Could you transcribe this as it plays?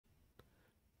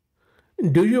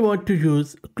Do you want to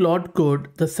use Claude Code,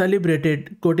 the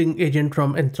celebrated coding agent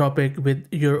from Anthropic, with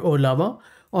your Ollama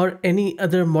or any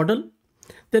other model?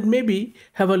 Then maybe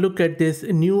have a look at this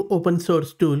new open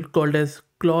source tool called as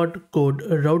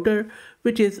Claude-Code-Router,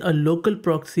 which is a local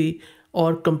proxy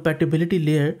or compatibility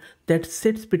layer that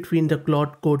sits between the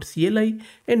Claude Code CLI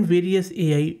and various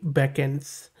AI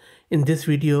backends. In this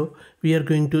video, we are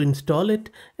going to install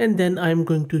it, and then I'm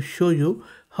going to show you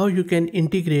how you can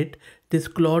integrate this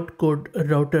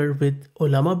Claude-Code-Router with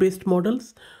Ollama based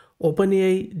models,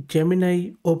 OpenAI,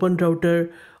 Gemini,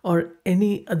 OpenRouter, or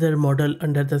any other model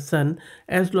under the sun,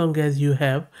 as long as you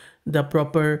have the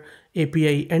proper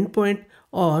API endpoint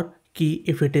or key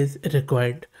if it is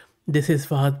required. This is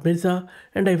Fahad Mirza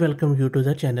and I welcome you to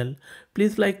the channel.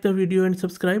 Please like the video and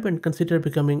subscribe, and consider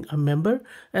becoming a member,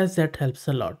 as that helps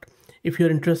a lot. If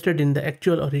you're interested in the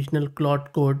actual original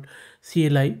Claude Code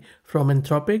CLI from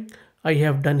Anthropic, I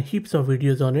have done heaps of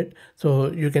videos on it,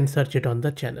 so you can search it on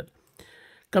the channel.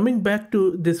 Coming back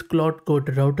to this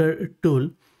Claude-Code-Router tool,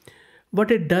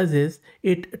 what it does is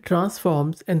it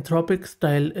transforms Anthropic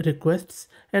style requests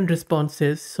and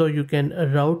responses so you can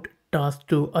route tasks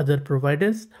to other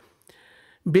providers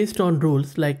based on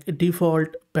rules like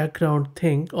default, background,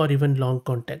 thing, or even long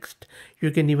context.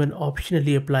 You can even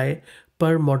optionally apply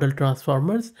per model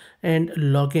transformers and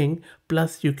logging,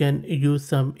 plus you can use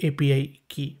some API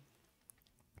key.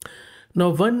 Now,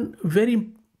 one very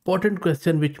important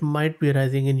question which might be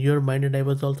arising in your mind, and I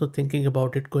was also thinking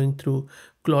about it going through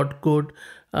Claude-Code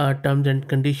terms and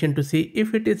condition to see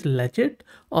if it is legit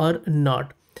or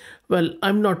not. Well,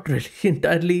 I'm not really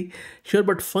entirely sure,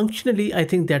 but functionally, I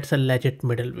think that's a legit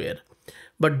middleware.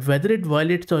 But whether it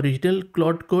violates the original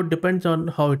Claude-Code depends on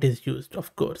how it is used,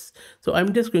 of course. So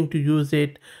I'm just going to use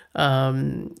it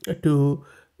to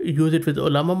use it with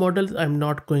Ollama models. I'm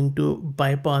not going to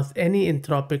bypass any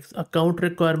Anthropic's account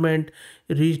requirement,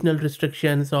 regional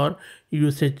restrictions, or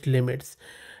usage limits.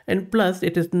 And plus,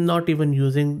 it is not even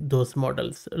using those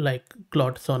models like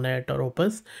Claude Sonnet or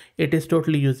Opus. It is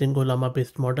totally using Ollama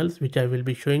based models, which I will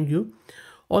be showing you.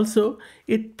 Also,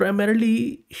 it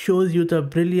primarily shows you the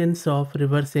brilliance of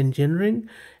reverse engineering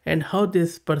and how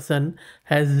this person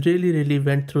has really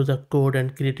went through the code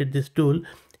and created this tool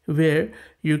where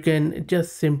you can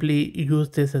just simply use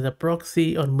this as a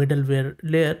proxy or middleware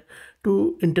layer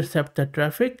to intercept the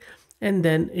traffic, and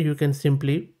then you can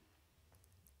simply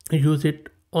use it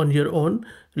on your own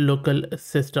local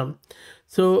system.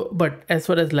 So, but as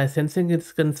far as licensing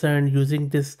is concerned, using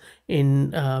this in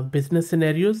business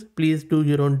scenarios, please do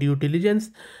your own due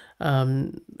diligence.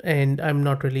 And I'm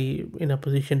not really in a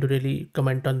position to really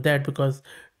comment on that, because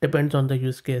depends on the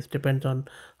use case, depends on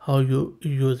how you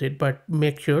use it, but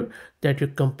make sure that you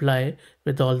comply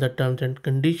with all the terms and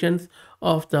conditions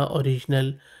of the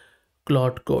original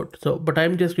Claude-Code. So, but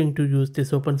I'm just going to use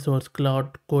this open source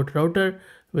Claude-Code-Router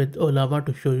with Ollama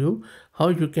to show you how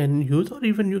you can use, or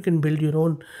even you can build your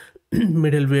own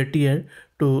middleware tier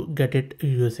to get it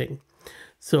using.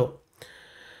 So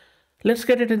let's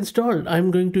get it installed.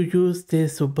 I'm going to use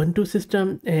this Ubuntu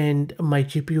system, and my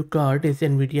GPU card is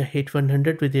NVIDIA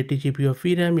H100 with 80 GB of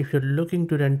VRAM. If you're looking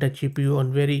to rent a GPU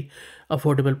on very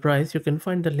affordable price, you can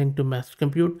find the link to Master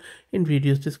Compute in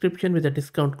video's description with a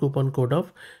discount coupon code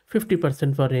of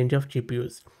 50% for range of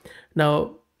GPUs.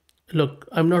 Now, look,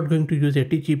 I'm not going to use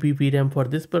 80 GB VRAM for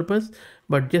this purpose,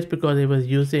 but just because I was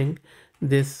using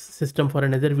this system for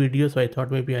another video, so I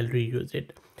thought maybe I'll reuse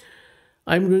it.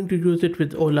 I'm going to use it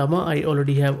with Ollama. I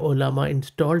already have Ollama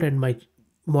installed, and my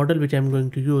model which I'm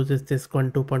going to use is this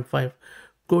Quant 2.5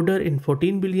 coder in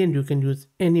 14 billion. You can use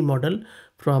any model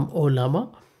from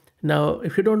Ollama. Now,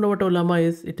 if you don't know what Ollama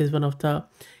is, it is one of the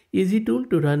easy tool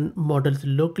to run models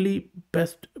locally,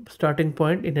 best starting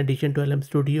point in addition to LM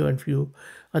Studio and few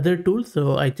other tools.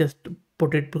 So I just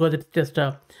put it because it's just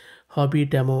a hobby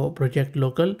demo project,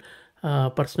 local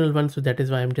personal one. So that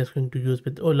is why I'm just going to use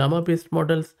with Ollama based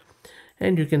models.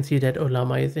 And you can see that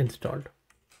Ollama is installed.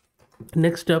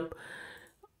 Next up,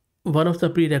 one of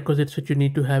the prerequisites which you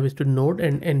need to have is to node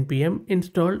and npm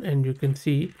installed, and you can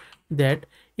see that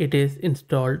it is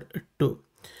installed too.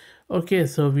 Okay,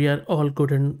 so we are all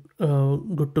good and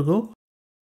good to go.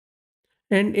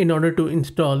 And in order to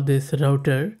install this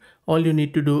router, all you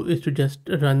need to do is to just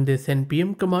run this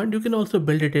npm command. You can also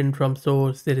build it in from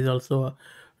source. There is also a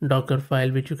Docker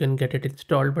file which you can get it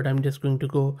installed, but I'm just going to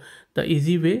go the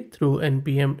easy way through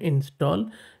npm install,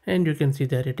 and you can see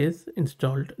that it is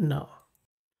installed now.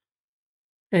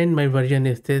 And my version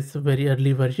is this very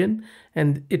early version,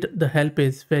 and the help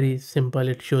is very simple.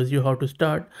 It shows you how to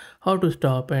start, how to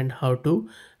stop, and how to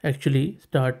actually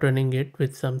start running it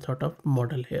with some sort of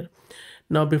model here.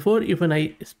 Now, before even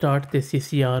I start the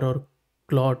CCR or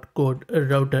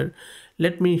Claude-Code-Router,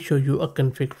 let me show you a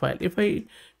config file. If I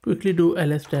quickly do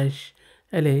ls-la,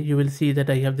 you will see that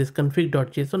I have this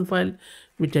config.json file,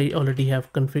 which I already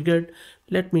have configured.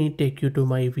 Let me take you to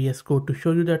my VS Code to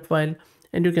show you that file,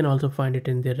 and you can also find it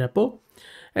in their repo.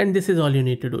 And this is all you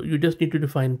need to do. You just need to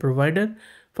define provider.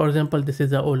 For example, this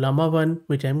is the Ollama one,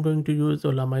 which I'm going to use.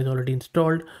 Ollama is already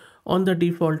installed on the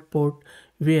default port,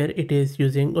 where it is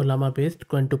using Ollama based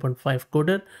Qwen 2.5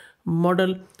 coder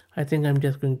model. I think I'm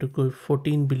just going to go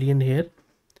 14 billion here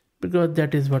because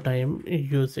that is what I am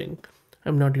using.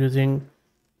 I'm not using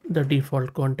the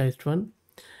default quantized one.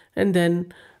 And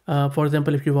then for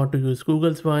example, if you want to use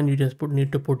Google's one, you just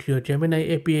need to put your Gemini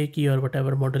API key or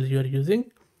whatever models you are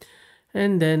using.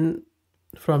 And then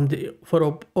for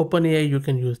OpenAI, you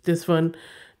can use this one.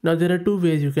 Now there are two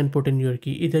ways you can put in your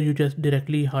key. Either you just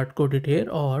directly hard code it here,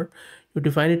 or you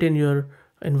define it in your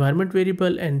environment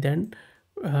variable and then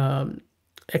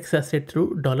access it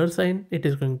through $sign. It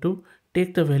is going to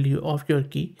take the value of your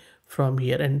key from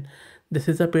here. And this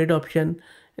is a paid option,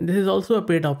 and this is also a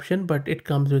paid option, but it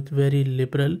comes with very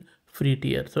liberal free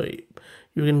tier. So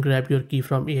you can grab your key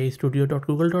from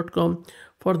aistudio.google.com.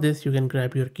 For this, you can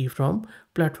grab your key from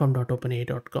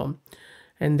platform.openai.com.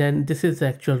 And then this is the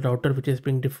actual router which is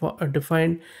being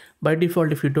defined. By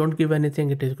default, if you don't give anything,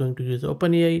 it is going to use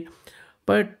OpenAI,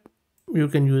 but you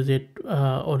can use it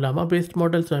Ollama based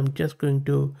model. So I'm just going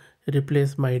to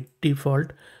replace my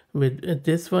default with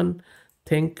this one.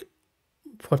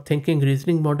 For thinking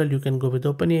reasoning model, you can go with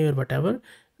OpenAI or whatever,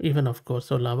 even of course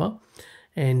Ollama.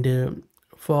 And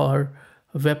for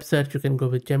web search, you can go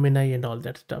with Gemini and all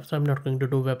that stuff. So I'm not going to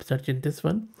do web search in this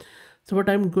one. So what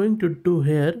I'm going to do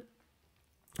here,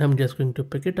 I'm just going to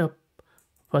pick it up.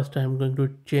 First, I'm going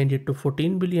to change it to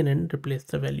 14 billion and replace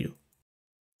the value.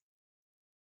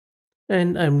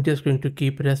 And I'm just going to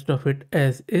keep rest of it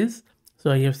as is.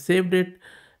 So I have saved it,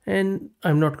 and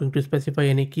I'm not going to specify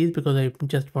any keys because I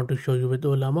just want to show you with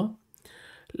Ollama.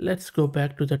 Let's go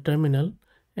back to the terminal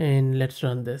and let's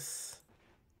run this.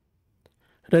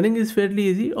 Running is fairly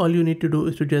easy. All you need to do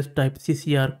is to just type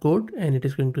ccr code and it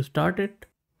is going to start it.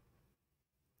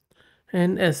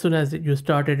 And as soon as you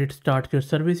start it, it starts your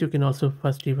service. You can also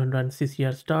first even run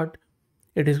ccr start.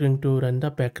 It is going to run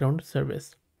the background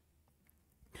service.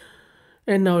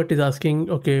 And now it is asking,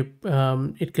 okay,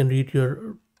 it can read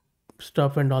your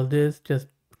stuff and all this. Just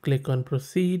click on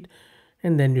proceed,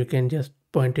 and then you can just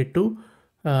point it to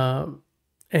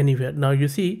anywhere. Now you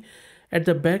see at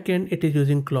the back end, it is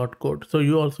using Claude-Code. So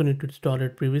you also need to install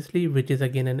it previously, which is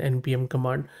again an npm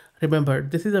command. Remember,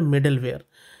 this is a middleware.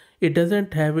 It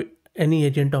doesn't have any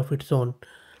agent of its own.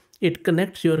 It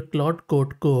connects your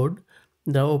Claude-Code code,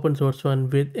 the open source one,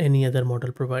 with any other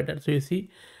model provider. So you see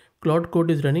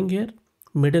Claude-Code is running here.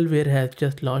 Middleware has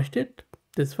just launched it,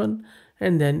 this one,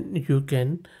 and then you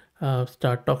can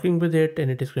start talking with it and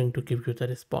it is going to give you the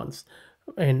response.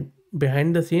 And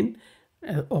behind the scene,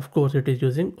 of course, it is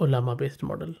using Ollama based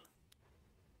model.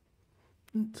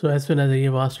 So as soon as I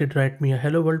have asked it write me a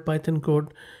hello world Python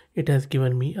code, it has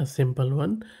given me a simple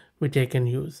one which I can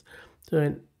use.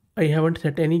 So I haven't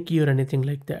set any key or anything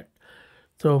like that.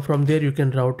 So from there you can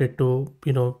route it to,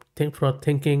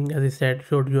 thinking, as I said,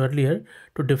 showed you earlier,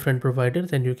 to different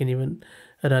providers, and you can even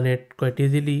run it quite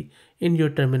easily in your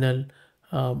terminal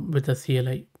with a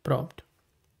CLI prompt.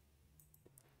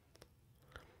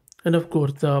 And of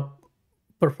course, the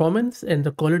performance and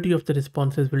the quality of the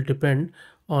responses will depend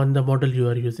on the model you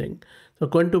are using. So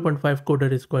Qwen 2.5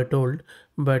 coder is quite old,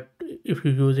 but if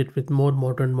you use it with more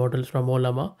modern models from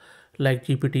Ollama, like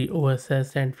GPT,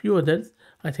 OSS, and few others,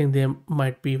 I think they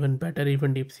might be even better,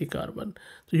 even DeepSeek R1.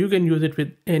 So you can use it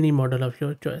with any model of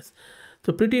your choice.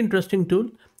 So pretty interesting tool.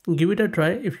 Give it a try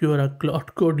if you are a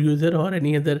Claude-Code user or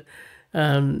any other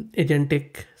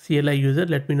agentic CLI user.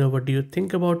 Let me know what do you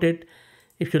think about it.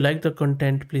 If you like the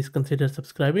content, please consider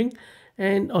subscribing,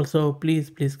 and also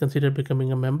please consider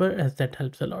becoming a member, as that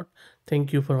helps a lot.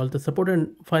 Thank you for all the support.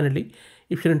 And finally,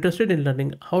 if you're interested in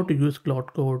learning how to use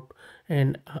Claude-Code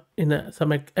and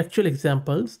some actual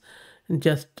examples,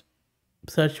 just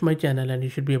search my channel and you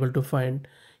should be able to find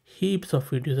heaps of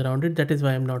videos around it. That is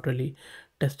why I'm not really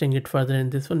testing it further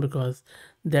in this one, because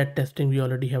that testing we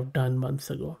already have done months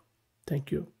ago.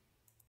 Thank you.